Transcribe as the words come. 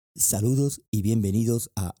Saludos y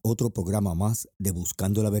bienvenidos a otro programa más de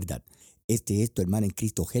Buscando la Verdad. Este es tu hermano en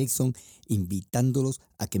Cristo Gelson, invitándolos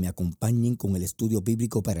a que me acompañen con el estudio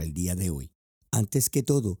bíblico para el día de hoy. Antes que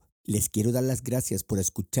todo, les quiero dar las gracias por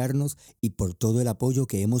escucharnos y por todo el apoyo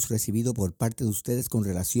que hemos recibido por parte de ustedes con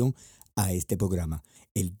relación a este programa.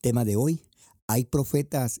 El tema de hoy, ¿hay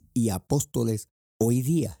profetas y apóstoles hoy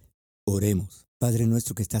día? Oremos. Padre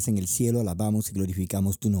nuestro que estás en el cielo, alabamos y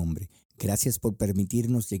glorificamos tu nombre. Gracias por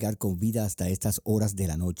permitirnos llegar con vida hasta estas horas de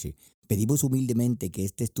la noche. Pedimos humildemente que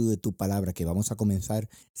este estudio de tu palabra que vamos a comenzar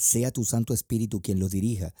sea tu Santo Espíritu quien lo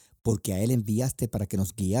dirija, porque a Él enviaste para que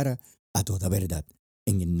nos guiara a toda verdad.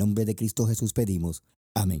 En el nombre de Cristo Jesús pedimos.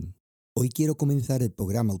 Amén. Hoy quiero comenzar el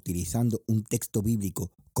programa utilizando un texto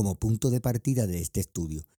bíblico como punto de partida de este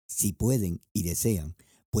estudio. Si pueden y desean,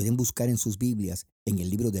 pueden buscar en sus Biblias en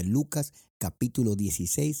el libro de Lucas, capítulo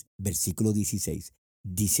 16, versículo 16.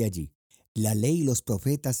 Dice allí: la ley y los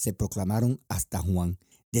profetas se proclamaron hasta Juan.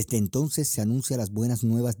 Desde entonces se anuncia las buenas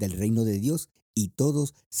nuevas del reino de Dios y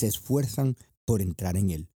todos se esfuerzan por entrar en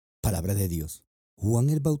él. Palabra de Dios. Juan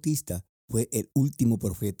el Bautista fue el último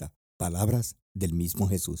profeta. Palabras del mismo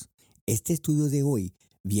Jesús. Este estudio de hoy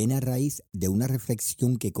viene a raíz de una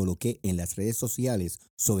reflexión que coloqué en las redes sociales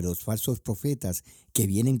sobre los falsos profetas que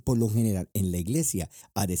vienen por lo general en la iglesia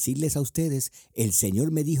a decirles a ustedes: el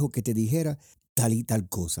Señor me dijo que te dijera tal y tal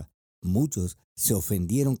cosa. Muchos se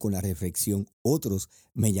ofendieron con la reflexión, otros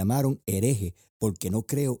me llamaron hereje porque no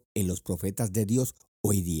creo en los profetas de Dios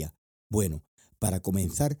hoy día. Bueno, para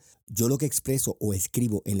comenzar, yo lo que expreso o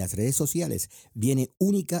escribo en las redes sociales viene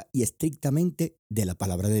única y estrictamente de la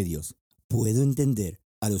palabra de Dios. Puedo entender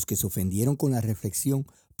a los que se ofendieron con la reflexión,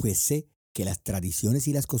 pues sé que las tradiciones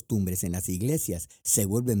y las costumbres en las iglesias se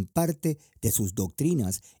vuelven parte de sus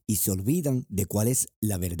doctrinas y se olvidan de cuál es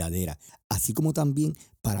la verdadera, así como también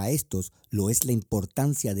para estos lo es la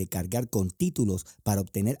importancia de cargar con títulos para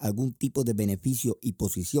obtener algún tipo de beneficio y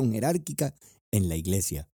posición jerárquica en la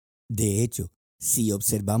iglesia. De hecho, si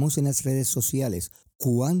observamos en las redes sociales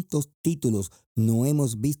cuántos títulos no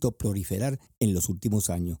hemos visto proliferar en los últimos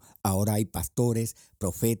años. Ahora hay pastores,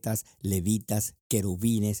 profetas, levitas,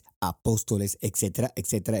 querubines, apóstoles, etcétera,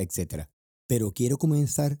 etcétera, etcétera. Pero quiero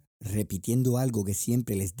comenzar repitiendo algo que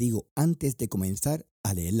siempre les digo antes de comenzar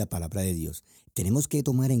a leer la palabra de Dios. Tenemos que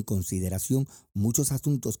tomar en consideración muchos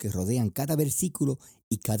asuntos que rodean cada versículo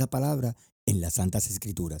y cada palabra en las Santas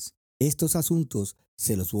Escrituras. Estos asuntos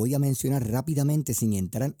se los voy a mencionar rápidamente sin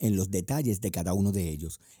entrar en los detalles de cada uno de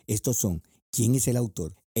ellos. Estos son: ¿quién es el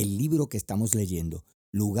autor? El libro que estamos leyendo,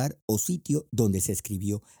 lugar o sitio donde se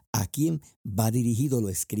escribió, a quién va dirigido lo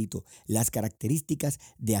escrito, las características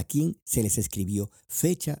de a quién se les escribió,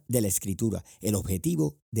 fecha de la escritura, el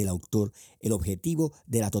objetivo del autor, el objetivo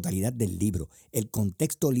de la totalidad del libro, el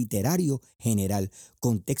contexto literario general,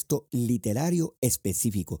 contexto literario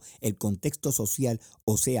específico, el contexto social,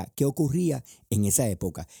 o sea, qué ocurría en esa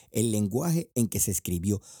época, el lenguaje en que se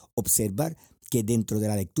escribió, observar que dentro de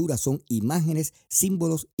la lectura son imágenes,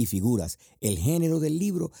 símbolos y figuras, el género del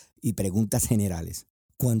libro y preguntas generales.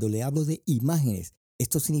 Cuando le hablo de imágenes,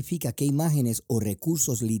 esto significa qué imágenes o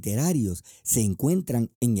recursos literarios se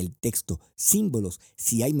encuentran en el texto, símbolos,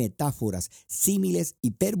 si hay metáforas, símiles,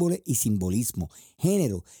 hipérbole y simbolismo,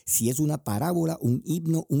 género, si es una parábola, un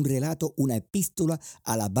himno, un relato, una epístola,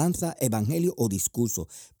 alabanza, evangelio o discurso,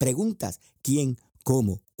 preguntas: ¿quién?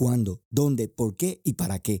 ¿Cómo? ¿Cuándo? ¿Dónde? ¿Por qué? ¿Y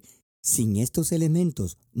para qué? Sin estos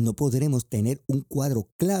elementos no podremos tener un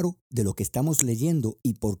cuadro claro de lo que estamos leyendo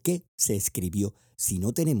y por qué se escribió. Si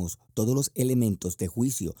no tenemos todos los elementos de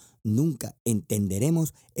juicio, nunca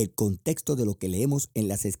entenderemos el contexto de lo que leemos en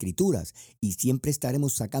las Escrituras y siempre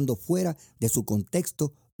estaremos sacando fuera de su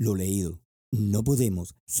contexto lo leído. No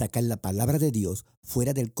podemos sacar la palabra de Dios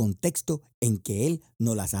fuera del contexto en que Él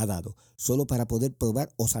nos las ha dado, solo para poder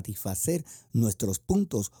probar o satisfacer nuestros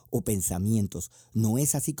puntos o pensamientos. No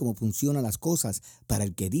es así como funcionan las cosas para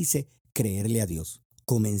el que dice creerle a Dios.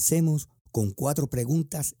 Comencemos con 4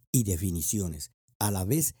 preguntas y definiciones. A la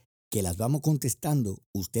vez que las vamos contestando,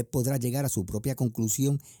 usted podrá llegar a su propia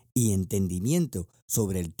conclusión y entendimiento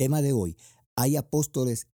sobre el tema de hoy. ¿Hay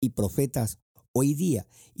apóstoles y profetas hoy día?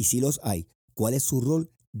 Y si los hay, ¿cuál es su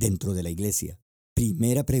rol dentro de la iglesia?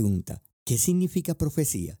 Primera pregunta: ¿qué significa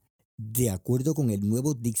profecía? De acuerdo con el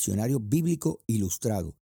nuevo diccionario bíblico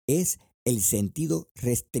ilustrado, es el sentido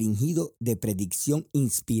restringido de predicción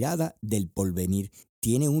inspirada del porvenir.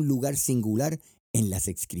 Tiene un lugar singular en las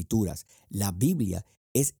Escrituras. La Biblia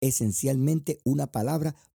es esencialmente una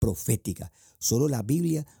palabra profética. Solo la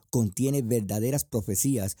Biblia contiene verdaderas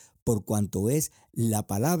profecías por cuanto es la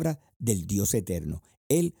palabra del Dios eterno.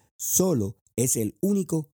 Él solo es el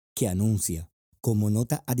único que anuncia. Como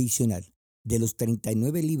nota adicional, de los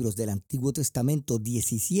 39 libros del Antiguo Testamento,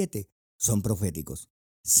 17 son proféticos.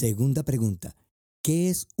 Segunda pregunta, ¿qué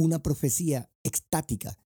es una profecía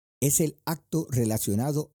extática? Es el acto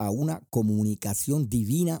relacionado a una comunicación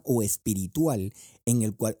divina o espiritual en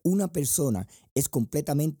el cual una persona es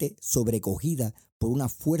completamente sobrecogida por una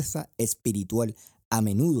fuerza espiritual, a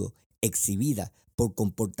menudo exhibida por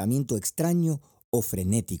comportamiento extraño o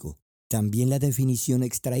frenético. También la definición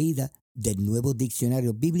extraída del Nuevo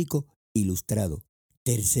Diccionario Bíblico Ilustrado.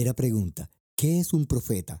 Tercera pregunta, ¿qué es un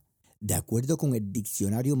profeta? De acuerdo con el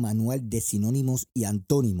Diccionario Manual de Sinónimos y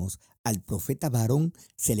Antónimos, al profeta varón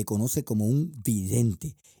se le conoce como un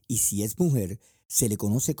vidente y si es mujer, se le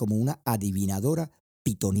conoce como una adivinadora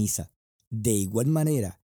pitonisa. De igual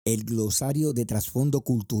manera, el glosario de trasfondo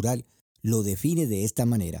cultural lo define de esta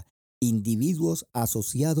manera: individuos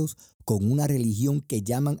asociados con una religión que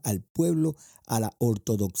llaman al pueblo a la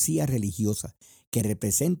ortodoxia religiosa, que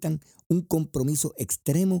representan un compromiso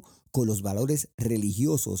extremo con los valores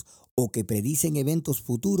religiosos o que predicen eventos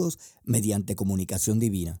futuros mediante comunicación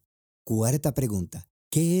divina. Cuarta pregunta,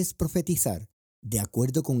 ¿qué es profetizar? De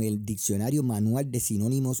acuerdo con el Diccionario Manual de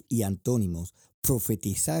Sinónimos y Antónimos,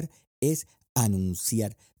 profetizar es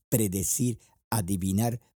anunciar, predecir,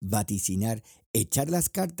 adivinar, vaticinar, echar las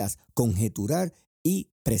cartas, conjeturar y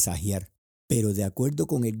presagiar. Pero de acuerdo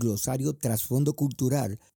con el glosario trasfondo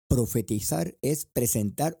cultural, profetizar es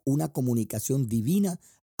presentar una comunicación divina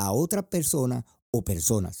a otra persona o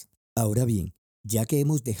personas. Ahora bien, ya que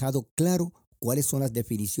hemos dejado claro cuáles son las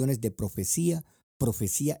definiciones de profecía,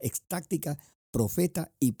 profecía extáctica,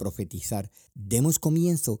 profeta y profetizar, demos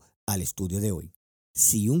comienzo al estudio de hoy.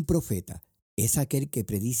 Si un profeta es aquel que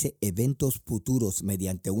predice eventos futuros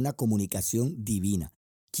mediante una comunicación divina,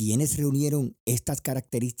 ¿quiénes reunieron estas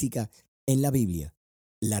características en la Biblia?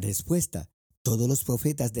 La respuesta: todos los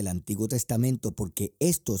profetas del Antiguo Testamento, porque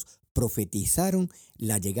estos profetizaron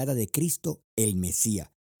la llegada de Cristo el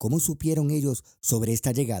Mesías. ¿Cómo supieron ellos sobre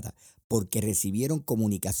esta llegada? Porque recibieron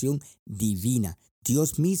comunicación divina.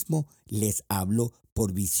 Dios mismo les habló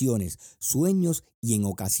por visiones, sueños y en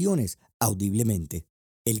ocasiones audiblemente.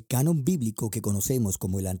 El canon bíblico que conocemos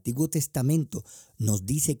como el Antiguo Testamento nos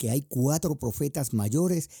dice que hay 4 profetas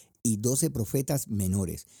mayores y 12 profetas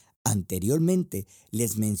menores. Anteriormente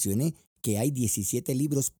les mencioné que hay 17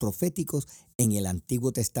 libros proféticos en el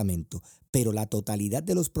Antiguo Testamento, pero la totalidad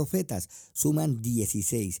de los profetas suman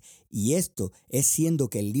 16, y esto es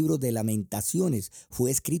siendo que el libro de Lamentaciones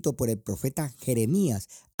fue escrito por el profeta Jeremías,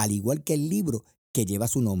 al igual que el libro que lleva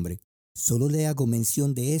su nombre. Solo le hago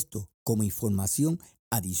mención de esto como información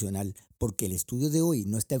adicional, porque el estudio de hoy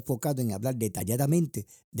no está enfocado en hablar detalladamente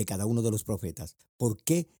de cada uno de los profetas. ¿Por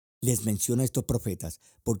qué les menciono a estos profetas?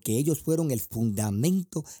 Porque ellos fueron el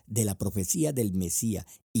fundamento de la profecía del Mesías,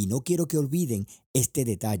 y no quiero que olviden este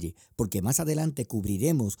detalle, porque más adelante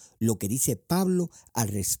cubriremos lo que dice Pablo al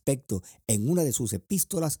respecto en una de sus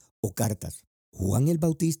epístolas o cartas. Juan el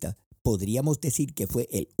Bautista podríamos decir que fue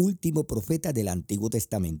el último profeta del Antiguo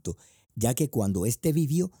Testamento, ya que cuando éste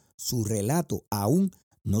vivió, su relato aún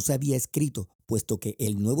no se había escrito, puesto que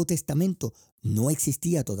el Nuevo Testamento no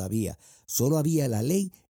existía todavía. Solo había la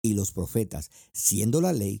ley y los profetas, siendo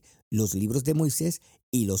la ley los libros de Moisés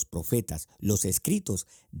y los profetas, los escritos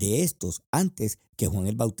de estos antes que Juan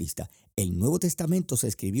el Bautista. El Nuevo Testamento se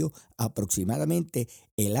escribió aproximadamente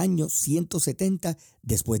el año 170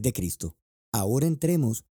 después de Cristo. Ahora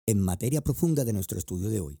entremos en materia profunda de nuestro estudio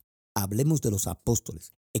de hoy. Hablemos de los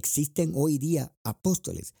apóstoles. ¿Existen hoy día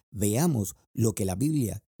apóstoles? Veamos lo que la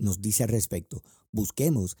Biblia nos dice al respecto.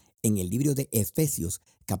 Busquemos en el libro de Efesios,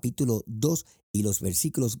 capítulo 2 y los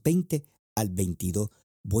versículos 20 al 22.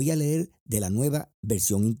 Voy a leer de la Nueva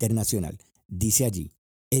Versión Internacional. Dice allí: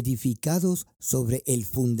 edificados sobre el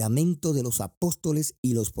fundamento de los apóstoles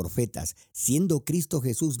y los profetas, siendo Cristo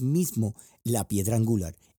Jesús mismo la piedra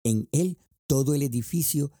angular. En él todo el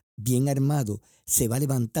edificio bien armado se va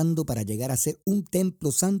levantando para llegar a ser un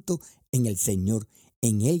templo santo en el Señor.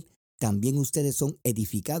 En él también ustedes son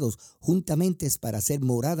edificados juntamente para ser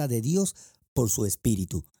morada de Dios por su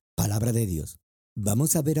Espíritu. Palabra de Dios.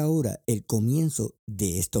 Vamos a ver ahora el comienzo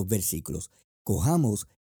de estos versículos. Cojamos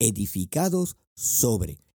edificados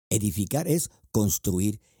sobre. Edificar es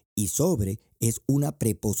construir y sobre es una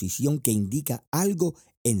preposición que indica algo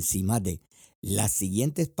encima de. Las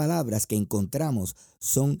siguientes palabras que encontramos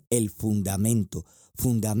son el fundamento.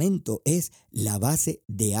 Fundamento es la base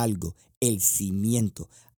de algo, el cimiento.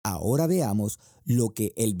 Ahora veamos lo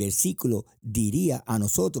que el versículo diría a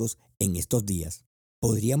nosotros en estos días.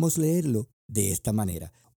 Podríamos leerlo de esta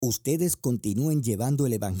manera: ustedes continúen llevando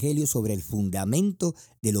el evangelio sobre el fundamento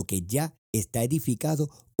de lo que ya está edificado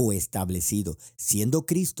o establecido, siendo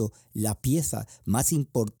Cristo la pieza más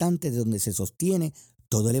importante de donde se sostiene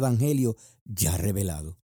todo el Evangelio ya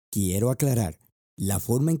revelado. Quiero aclarar, la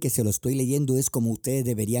forma en que se lo estoy leyendo es como ustedes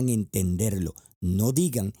deberían entenderlo. No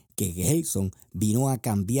digan que Gelson vino a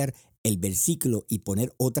cambiar el versículo y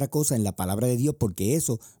poner otra cosa en la palabra de Dios, porque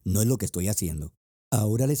eso no es lo que estoy haciendo.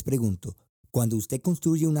 Ahora les pregunto, cuando usted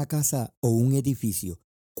construye una casa o un edificio,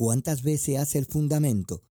 ¿cuántas veces hace el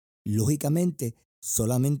fundamento? Lógicamente,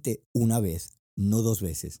 solamente una vez, no dos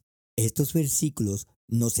veces. Estos versículos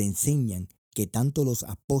nos enseñan que tanto los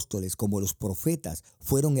apóstoles como los profetas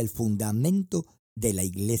fueron el fundamento de la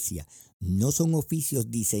iglesia. No son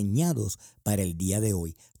oficios diseñados para el día de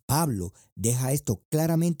hoy. Pablo deja esto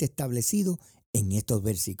claramente establecido en estos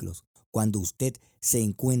versículos. Cuando usted se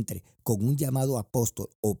encuentre con un llamado apóstol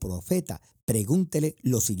o profeta, pregúntele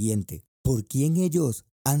lo siguiente: ¿por quién ellos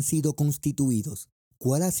han sido constituidos?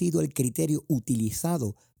 ¿Cuál ha sido el criterio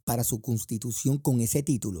utilizado para su constitución con ese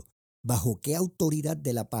título? ¿Bajo qué autoridad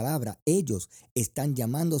de la palabra ellos están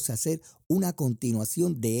llamándose a hacer una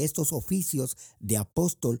continuación de estos oficios de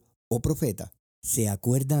apóstol o profeta? ¿Se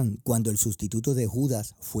acuerdan cuando el sustituto de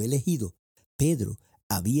Judas fue elegido? Pedro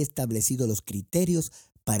había establecido los criterios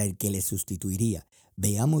para el que le sustituiría.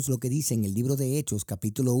 Veamos lo que dice en el libro de Hechos,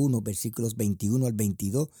 capítulo 1, versículos 21 al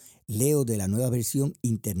 22. Leo de la Nueva Versión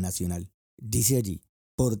Internacional. Dice allí: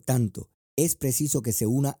 por tanto, es preciso que se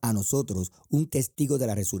una a nosotros un testigo de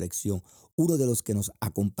la resurrección, uno de los que nos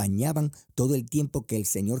acompañaban todo el tiempo que el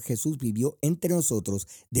Señor Jesús vivió entre nosotros,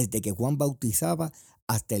 desde que Juan bautizaba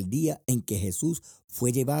hasta el día en que Jesús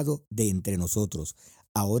fue llevado de entre nosotros.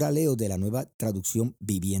 Ahora leo de la Nueva Traducción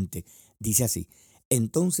Viviente. Dice así: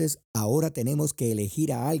 entonces ahora tenemos que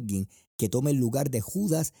elegir a alguien que tome el lugar de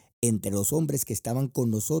Judas entre los hombres que estaban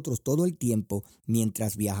con nosotros todo el tiempo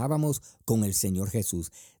mientras viajábamos con el Señor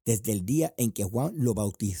Jesús, desde el día en que Juan lo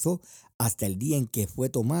bautizó hasta el día en que fue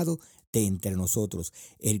tomado de entre nosotros.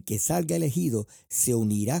 El que salga elegido se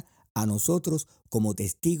unirá a nosotros como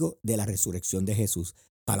testigo de la resurrección de Jesús.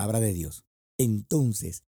 Palabra de Dios.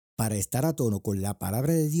 Entonces, para estar a tono con la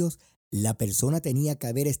palabra de Dios, la persona tenía que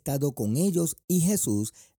haber estado con ellos y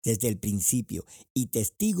Jesús desde el principio y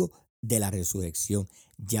testigo de la resurrección.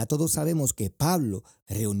 Ya todos sabemos que Pablo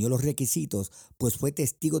reunió los requisitos, pues fue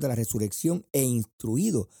testigo de la resurrección e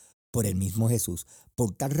instruido por el mismo Jesús.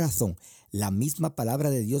 Por tal razón, la misma palabra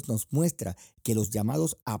de Dios nos muestra que los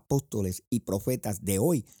llamados apóstoles y profetas de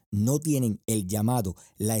hoy no tienen el llamado,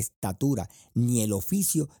 la estatura ni el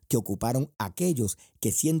oficio que ocuparon aquellos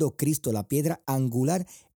que, siendo Cristo la piedra angular,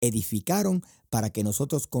 edificaron para que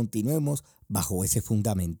nosotros continuemos bajo ese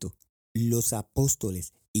fundamento. Los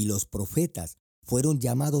apóstoles y los profetas fueron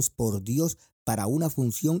llamados por Dios para una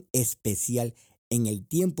función especial en el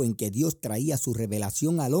tiempo en que Dios traía su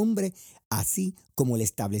revelación al hombre, así como el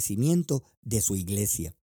establecimiento de su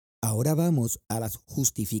iglesia. Ahora vamos a las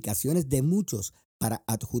justificaciones de muchos para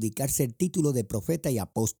adjudicarse el título de profeta y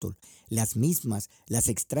apóstol. Las mismas las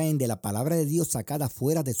extraen de la palabra de Dios sacada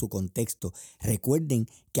fuera de su contexto. Recuerden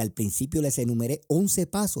que al principio les enumeré 11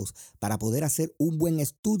 pasos para poder hacer un buen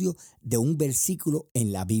estudio de un versículo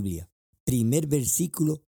en la Biblia. Primer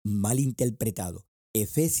versículo mal interpretado.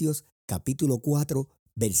 Efesios capítulo 4,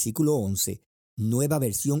 versículo 11, Nueva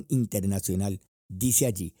Versión Internacional. Dice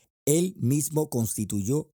allí: Él mismo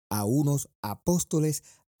constituyó a unos apóstoles,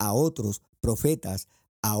 a otros profetas,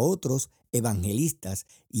 a otros evangelistas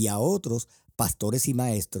y a otros pastores y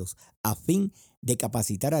maestros, a fin de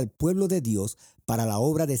capacitar al pueblo de Dios para la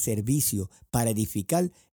obra de servicio, para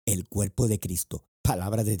edificar el cuerpo de Cristo.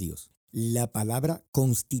 Palabra de Dios. La palabra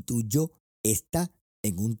constituyó está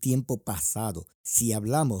en un tiempo pasado. Si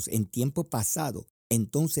hablamos en tiempo pasado,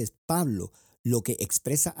 entonces Pablo lo que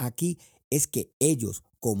expresa aquí es que ellos,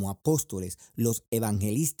 como apóstoles, los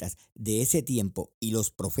evangelistas de ese tiempo y los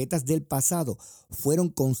profetas del pasado, fueron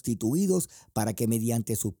constituidos para que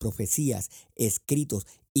mediante sus profecías, escritos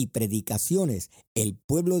y predicaciones, el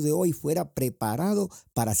pueblo de hoy fuera preparado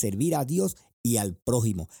para servir a Dios y al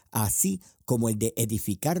prójimo, así como el de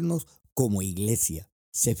edificarnos como iglesia.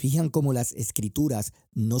 ¿Se fijan cómo las escrituras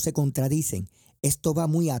no se contradicen? Esto va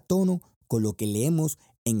muy a tono con lo que leemos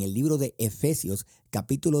en el libro de Efesios,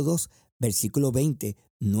 capítulo 2, versículo 20,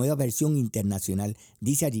 Nueva Versión Internacional.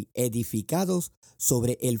 Dice allí: edificados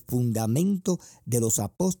sobre el fundamento de los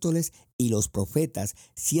apóstoles y los profetas,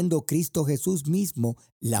 siendo Cristo Jesús mismo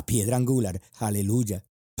la piedra angular. Aleluya.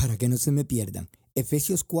 Para que no se me pierdan,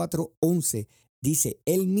 Efesios 4:11 dice: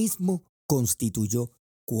 Él mismo constituyó.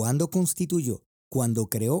 ¿Cuándo constituyó? Cuando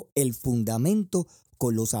creó el fundamento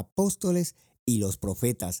con los apóstoles y los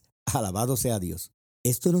profetas. Alabado sea Dios.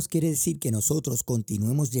 Esto nos quiere decir que nosotros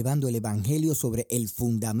continuemos llevando el Evangelio sobre el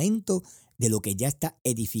fundamento de lo que ya está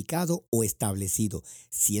edificado o establecido,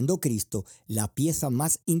 siendo Cristo la pieza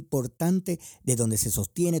más importante de donde se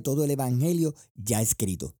sostiene todo el Evangelio ya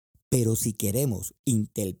escrito. Pero si queremos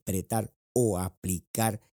interpretar o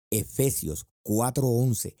aplicar Efesios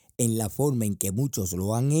 4:11 en la forma en que muchos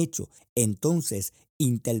lo han hecho, entonces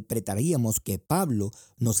interpretaríamos que Pablo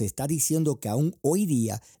nos está diciendo que aún hoy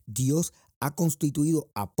día Dios ha constituido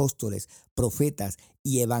apóstoles, profetas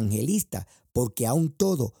y evangelistas, porque aún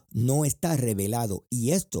todo no está revelado,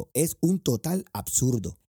 y esto es un total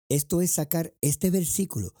absurdo. Esto es sacar este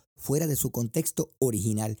versículo fuera de su contexto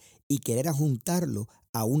original y querer ajuntarlo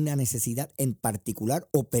a una necesidad en particular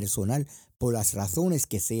o personal por las razones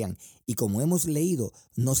que sean. Y como hemos leído,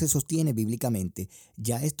 no se sostiene bíblicamente.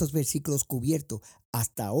 Ya estos versículos cubiertos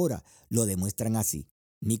hasta ahora lo demuestran así.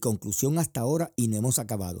 Mi conclusión hasta ahora, y no hemos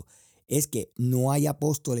acabado, es que no hay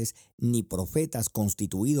apóstoles ni profetas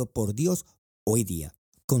constituidos por Dios hoy día.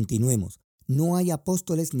 Continuemos. No hay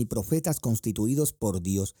apóstoles ni profetas constituidos por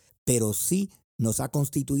Dios, pero sí nos ha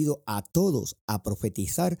constituido a todos a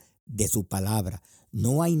profetizar de su palabra.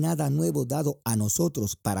 No hay nada nuevo dado a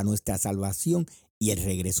nosotros para nuestra salvación y el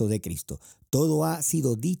regreso de Cristo. Todo ha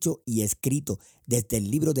sido dicho y escrito desde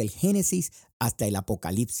el libro del Génesis hasta el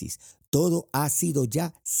Apocalipsis. Todo ha sido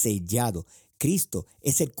ya sellado. Cristo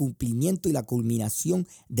es el cumplimiento y la culminación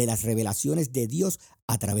de las revelaciones de Dios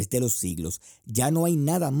a través de los siglos. Ya no hay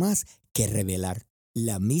nada más que revelar.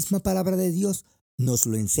 La misma palabra de Dios nos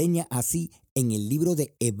lo enseña así en el libro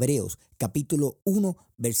de Hebreos, capítulo 1,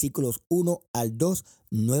 versículos 1 al 2,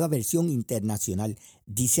 nueva versión internacional.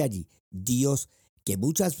 Dice allí, Dios, que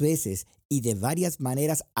muchas veces y de varias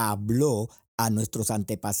maneras habló a nuestros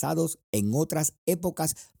antepasados en otras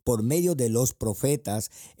épocas por medio de los profetas,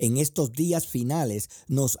 en estos días finales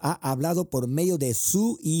nos ha hablado por medio de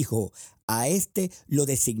su Hijo. A este lo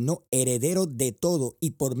designó heredero de todo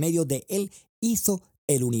y por medio de él hizo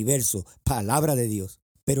el universo. Palabra de Dios.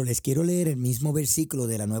 Pero les quiero leer el mismo versículo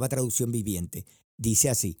de la Nueva Traducción Viviente. Dice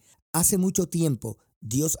así, hace mucho tiempo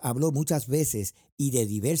Dios habló muchas veces y de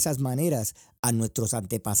diversas maneras a nuestros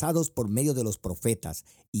antepasados por medio de los profetas,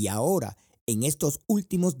 y ahora en estos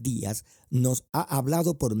últimos días nos ha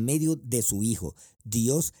hablado por medio de su Hijo.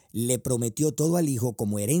 Dios le prometió todo al Hijo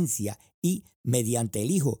como herencia y mediante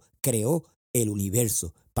el Hijo creó el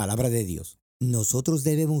universo. Palabra de Dios. Nosotros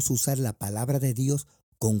debemos usar la palabra de Dios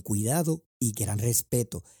con cuidado y gran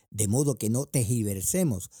respeto, de modo que no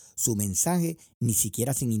tergiversemos su mensaje ni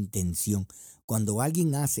siquiera sin intención. Cuando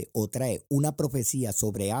alguien hace o trae una profecía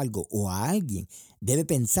sobre algo o a alguien, debe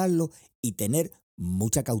pensarlo y tener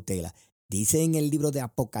mucha cautela. Dice en el libro de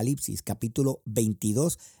Apocalipsis, capítulo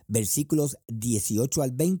 22, versículos 18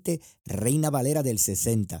 al 20, Reina Valera del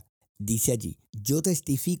 60. Dice allí, yo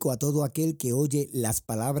testifico a todo aquel que oye las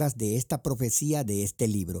palabras de esta profecía de este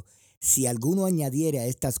libro. Si alguno añadiere a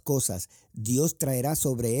estas cosas, Dios traerá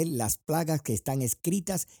sobre él las plagas que están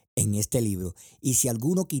escritas en este libro. Y si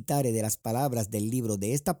alguno quitare de las palabras del libro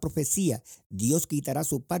de esta profecía, Dios quitará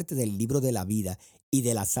su parte del libro de la vida y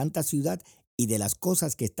de la santa ciudad y de las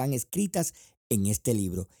cosas que están escritas en este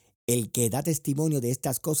libro. El que da testimonio de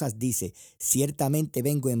estas cosas dice, ciertamente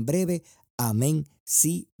vengo en breve. Amén.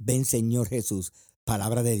 Sí, ven Señor Jesús.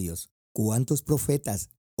 Palabra de Dios. ¿Cuántos profetas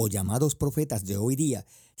o llamados profetas de hoy día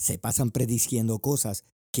se pasan prediciendo cosas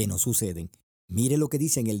que no suceden? Mire lo que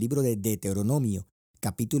dice en el libro de Deuteronomio,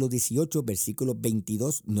 capítulo 18, versículo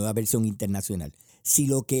 22, nueva versión internacional. Si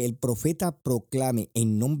lo que el profeta proclame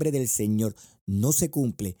en nombre del Señor no se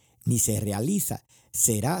cumple ni se realiza,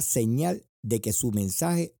 será señal de que su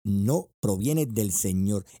mensaje no proviene del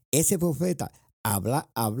Señor. Ese profeta ha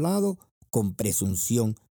hablado con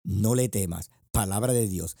presunción, no le temas. Palabra de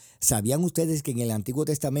Dios. ¿Sabían ustedes que en el Antiguo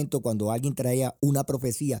Testamento cuando alguien traía una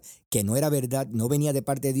profecía que no era verdad, no venía de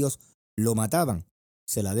parte de Dios, lo mataban?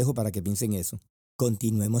 Se la dejo para que piensen eso.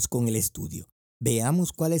 Continuemos con el estudio.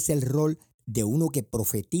 Veamos cuál es el rol de uno que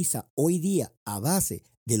profetiza hoy día a base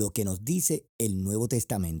de lo que nos dice el Nuevo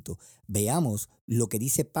Testamento. Veamos lo que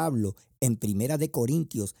dice Pablo en Primera de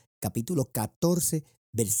Corintios, capítulo 14,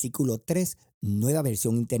 versículo 3, nueva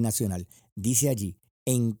versión internacional. Dice allí,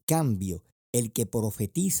 en cambio, el que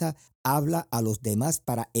profetiza habla a los demás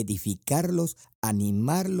para edificarlos,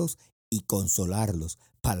 animarlos y consolarlos.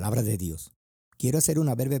 Palabra de Dios. Quiero hacer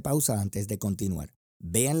una breve pausa antes de continuar.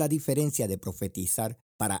 Vean la diferencia de profetizar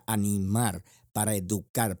para animar, para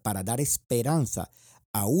educar, para dar esperanza,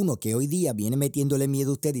 a uno que hoy día viene metiéndole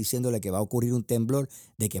miedo a usted diciéndole que va a ocurrir un temblor,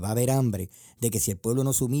 de que va a haber hambre, de que si el pueblo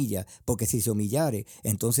no se humilla, porque si se humillare,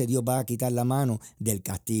 entonces Dios va a quitar la mano del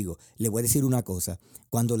castigo. Le voy a decir una cosa,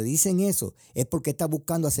 cuando le dicen eso es porque está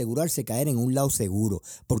buscando asegurarse caer en un lado seguro,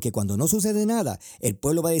 porque cuando no sucede nada, el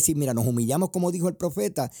pueblo va a decir, mira, nos humillamos como dijo el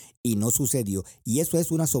profeta y no sucedió. Y eso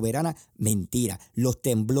es una soberana mentira. Los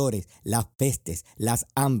temblores, las pestes, las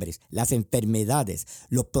hambres, las enfermedades,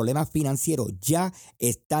 los problemas financieros ya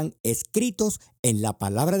están escritos en la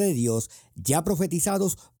palabra de Dios, ya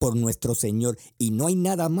profetizados por nuestro Señor, y no hay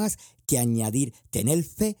nada más que añadir, tener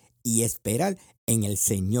fe y esperar en el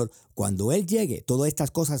Señor. Cuando Él llegue, todas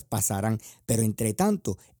estas cosas pasarán, pero entre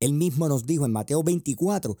tanto, Él mismo nos dijo en Mateo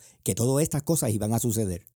 24 que todas estas cosas iban a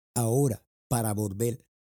suceder. Ahora, para volver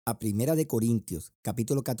a Primera de Corintios,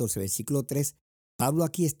 capítulo 14, versículo 3, Pablo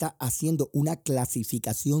aquí está haciendo una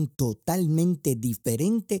clasificación totalmente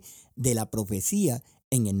diferente de la profecía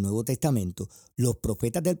en el Nuevo Testamento. Los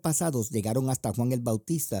profetas del pasado llegaron hasta Juan el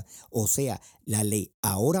Bautista, o sea, la ley.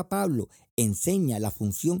 Ahora Pablo enseña la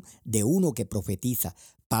función de uno que profetiza.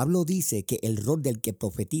 Pablo dice que el rol del que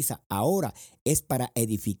profetiza ahora es para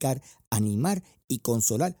edificar, animar y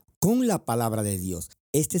consolar con la palabra de Dios.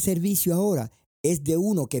 Este servicio ahora es de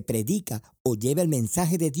uno que predica o lleva el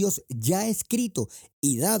mensaje de Dios ya escrito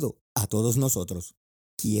y dado a todos nosotros.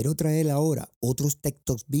 Quiero traer ahora otros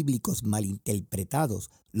textos bíblicos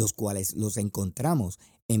malinterpretados, los cuales los encontramos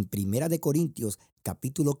en Primera de Corintios,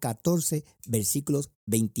 capítulo 14, versículos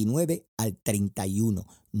 29 al 31,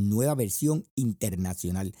 Nueva Versión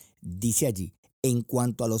Internacional. Dice allí, en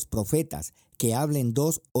cuanto a los profetas, que hablen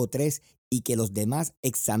dos o tres y que los demás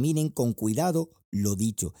examinen con cuidado lo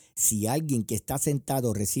dicho. Si alguien que está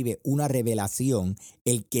sentado recibe una revelación,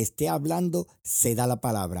 el que esté hablando se da la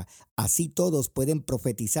palabra. Así todos pueden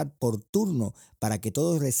profetizar por turno para que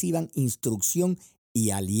todos reciban instrucción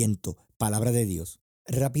y aliento. Palabra de Dios.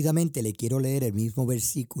 Rápidamente le quiero leer el mismo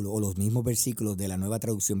versículo o los mismos versículos de la Nueva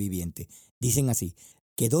Traducción Viviente. Dicen así,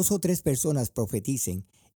 que dos o tres personas profeticen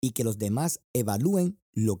y que los demás evalúen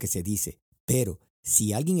lo que se dice. Pero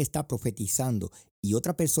si alguien está profetizando y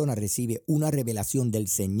otra persona recibe una revelación del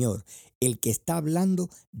Señor, el que está hablando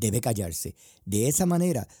debe callarse. De esa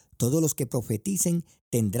manera, todos los que profeticen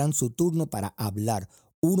tendrán su turno para hablar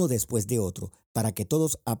uno después de otro, para que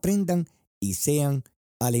todos aprendan y sean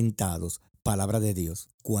alentados. Palabra de Dios.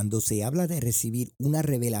 Cuando se habla de recibir una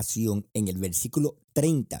revelación en el versículo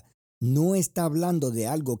 30, no está hablando de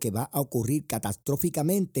algo que va a ocurrir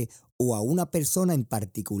catastróficamente o a una persona en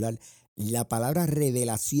particular. La palabra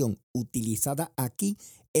revelación utilizada aquí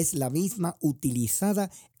es la misma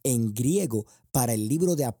utilizada en griego para el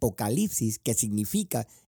libro de Apocalipsis, que significa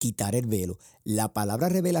quitar el velo. La palabra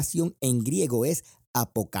revelación en griego es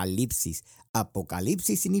apocalipsis.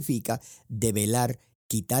 Apocalipsis significa develar,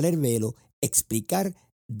 quitar el velo, explicar,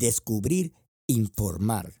 descubrir,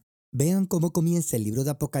 informar. Vean cómo comienza el libro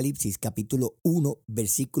de Apocalipsis, capítulo 1,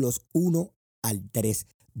 versículos 1 al 3.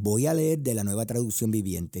 Voy a leer de la Nueva Traducción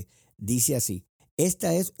Viviente. Dice así,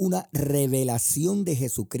 esta es una revelación de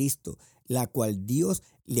Jesucristo, la cual Dios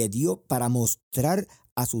le dio para mostrar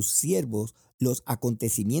a sus siervos los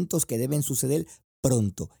acontecimientos que deben suceder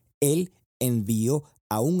pronto. Él envió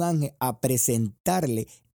a un ángel a presentarle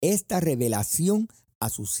esta revelación a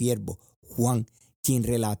su siervo, Juan, quien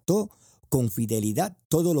relató con fidelidad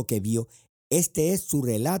todo lo que vio. Este es su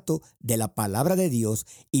relato de la palabra de Dios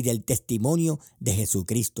y del testimonio de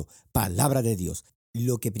Jesucristo, palabra de Dios.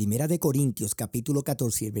 Lo que Primera de Corintios capítulo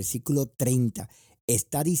 14, el versículo 30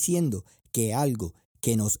 está diciendo que algo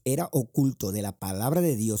que nos era oculto de la palabra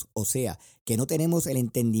de Dios, o sea, que no tenemos el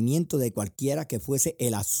entendimiento de cualquiera que fuese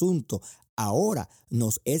el asunto, ahora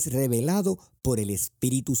nos es revelado por el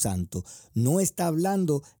Espíritu Santo. No está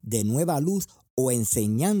hablando de nueva luz o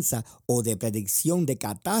enseñanza o de predicción de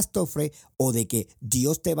catástrofe o de que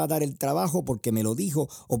Dios te va a dar el trabajo porque me lo dijo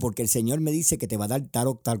o porque el Señor me dice que te va a dar tal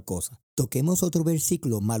o tal cosa. Toquemos otro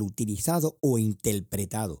versículo mal utilizado o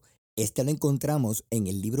interpretado. Este lo encontramos en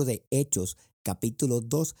el libro de Hechos, capítulo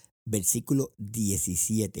 2, versículo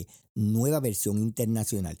 17, Nueva Versión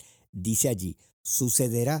Internacional. Dice allí,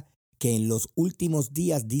 sucederá que en los últimos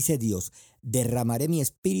días, dice Dios, derramaré mi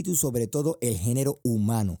espíritu sobre todo el género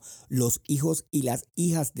humano. Los hijos y las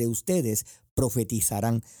hijas de ustedes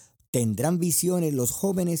profetizarán. Tendrán visiones los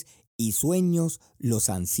jóvenes y sueños los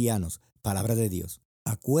ancianos. Palabra de Dios.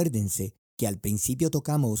 Acuérdense que al principio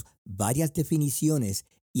tocamos varias definiciones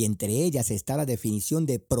y entre ellas está la definición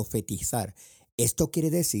de profetizar. Esto quiere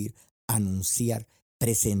decir anunciar,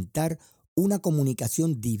 presentar una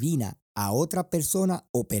comunicación divina a otra persona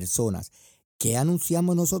o personas. ¿Qué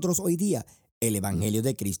anunciamos nosotros hoy día? el Evangelio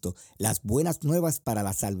de Cristo, las buenas nuevas para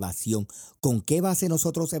la salvación. ¿Con qué base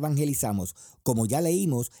nosotros evangelizamos? Como ya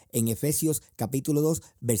leímos en Efesios capítulo 2,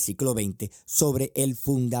 versículo 20, sobre el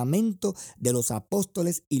fundamento de los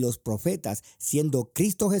apóstoles y los profetas, siendo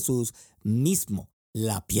Cristo Jesús mismo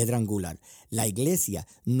la piedra angular. La iglesia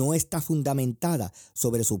no está fundamentada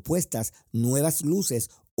sobre supuestas nuevas luces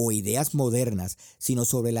o ideas modernas, sino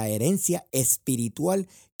sobre la herencia espiritual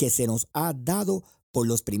que se nos ha dado por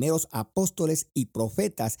los primeros apóstoles y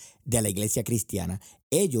profetas de la iglesia cristiana.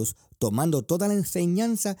 Ellos tomando toda la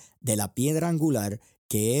enseñanza de la piedra angular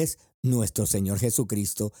que es nuestro Señor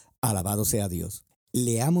Jesucristo. Alabado sea Dios.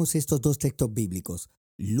 Leamos estos dos textos bíblicos.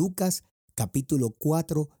 Lucas capítulo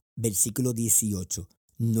 4, versículo 18,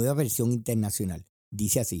 Nueva Versión Internacional.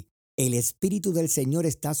 Dice así: el Espíritu del Señor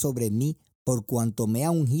está sobre mí, por cuanto me ha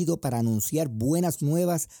ungido para anunciar buenas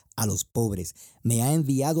nuevas a los pobres. Me ha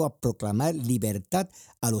enviado a proclamar libertad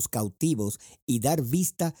a los cautivos y dar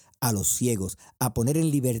vista a los ciegos, a poner en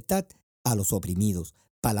libertad a los oprimidos.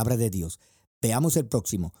 Palabra de Dios. Veamos el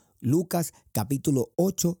próximo. Lucas capítulo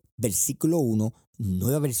 8, versículo 1,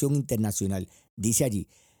 Nueva Versión Internacional. Dice allí: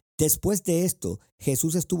 después de esto,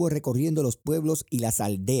 Jesús estuvo recorriendo los pueblos y las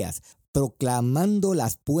aldeas, proclamando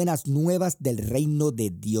las buenas nuevas del reino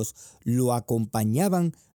de Dios. Lo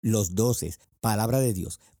acompañaban los 12. Palabra de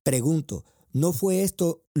Dios. Pregunto, ¿no fue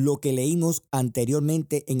esto lo que leímos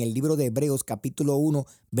anteriormente en el libro de Hebreos capítulo 1,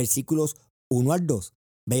 versículos 1 al 2?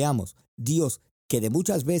 Veamos, Dios, que de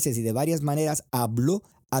muchas veces y de varias maneras habló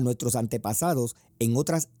a nuestros antepasados en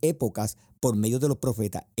otras épocas por medio de los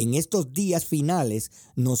profetas, en estos días finales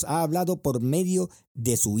nos ha hablado por medio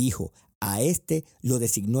de su Hijo. A este lo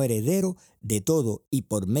designó heredero de todo y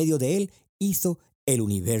por medio de él hizo el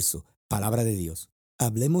universo. Palabra de Dios.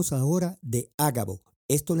 Hablemos ahora de Ágabo.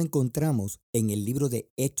 Esto lo encontramos en el libro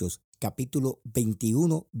de Hechos, capítulo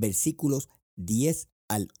 21, versículos 10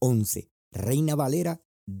 al 11. Reina Valera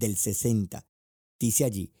del 60. Dice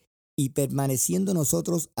allí: y permaneciendo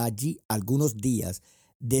nosotros allí algunos días,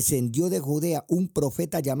 descendió de Judea un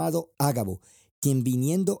profeta llamado Ágabo, quien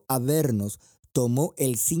viniendo a vernos, tomó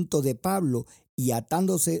el cinto de Pablo y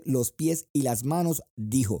atándose los pies y las manos,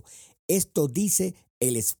 dijo: esto dice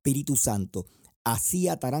el Espíritu Santo, así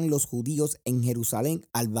atarán los judíos en Jerusalén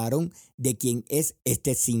al varón de quien es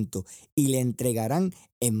este cinto, y le entregarán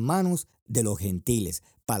en manos de los gentiles.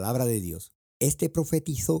 Palabra de Dios. Este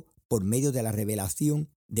profetizó por medio de la revelación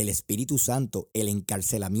del Espíritu Santo el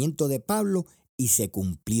encarcelamiento de Pablo y se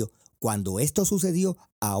cumplió. Cuando esto sucedió,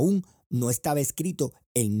 aún no estaba escrito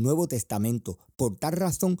el Nuevo Testamento. Por tal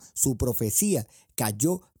razón, su profecía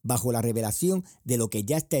cayó bajo la revelación de lo que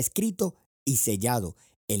ya está escrito y sellado.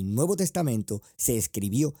 El Nuevo Testamento se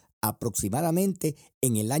escribió aproximadamente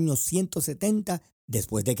en el año 170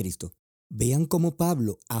 después de Cristo. Vean cómo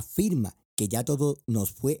Pablo afirma que ya todo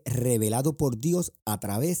nos fue revelado por Dios a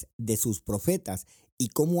través de sus profetas y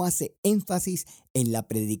cómo hace énfasis en la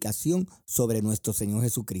predicación sobre nuestro Señor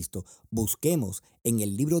Jesucristo. Busquemos en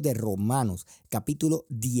el libro de Romanos, capítulo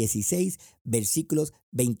 16, versículos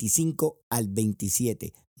 25 al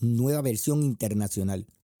 27, Nueva Versión Internacional.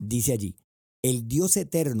 Dice allí: el Dios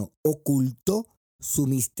eterno ocultó su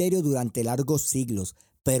misterio durante largos siglos,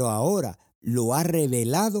 pero ahora lo ha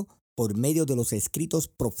revelado por medio de los escritos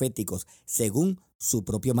proféticos, según su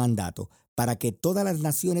propio mandato, para que todas las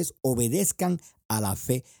naciones obedezcan a la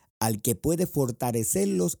fe, al que puede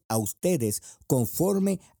fortalecerlos a ustedes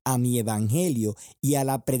conforme a mi evangelio y a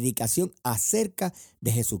la predicación acerca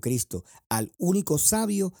de Jesucristo. Al único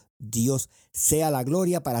sabio Dios sea la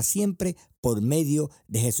gloria para siempre por medio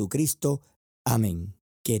de Jesucristo. Amén.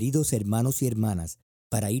 Queridos hermanos y hermanas,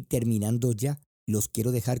 para ir terminando ya, los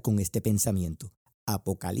quiero dejar con este pensamiento.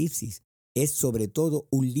 Apocalipsis es sobre todo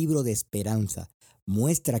un libro de esperanza.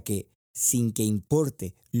 Muestra que, sin que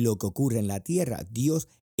importe lo que ocurra en la tierra, Dios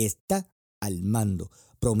está al mando.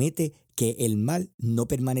 Promete que el mal no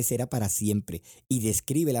permanecerá para siempre y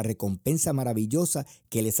describe la recompensa maravillosa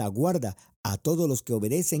que les aguarda a todos los que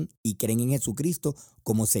obedecen y creen en Jesucristo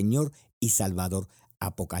como Señor y Salvador.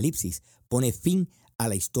 Apocalipsis pone fin a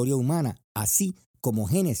la historia humana, así como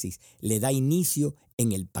Génesis le da inicio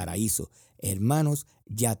en el paraíso. Hermanos,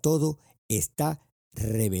 ya todo está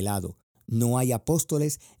revelado. No hay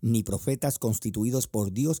apóstoles ni profetas constituidos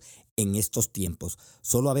por Dios en estos tiempos.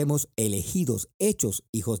 Solo habemos elegidos, hechos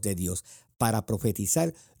hijos de Dios, para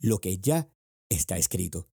profetizar lo que ya está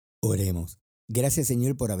escrito. Oremos. Gracias,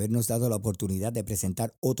 Señor, por habernos dado la oportunidad de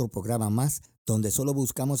presentar otro programa más donde solo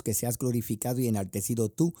buscamos que seas glorificado y enaltecido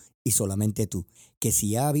tú y solamente tú. Que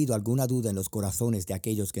si ha habido alguna duda en los corazones de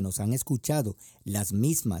aquellos que nos han escuchado, las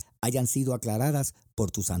mismas hayan sido aclaradas por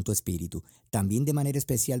tu Santo Espíritu. También de manera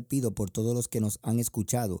especial pido por todos los que nos han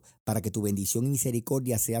escuchado, para que tu bendición y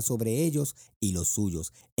misericordia sea sobre ellos y los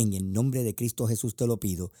suyos. En el nombre de Cristo Jesús te lo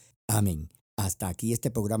pido. Amén. Hasta aquí este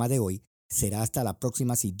programa de hoy. Será hasta la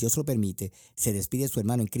próxima si Dios lo permite. Se despide su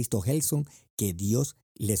hermano en Cristo Gelson. Que Dios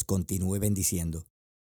les continúe bendiciendo.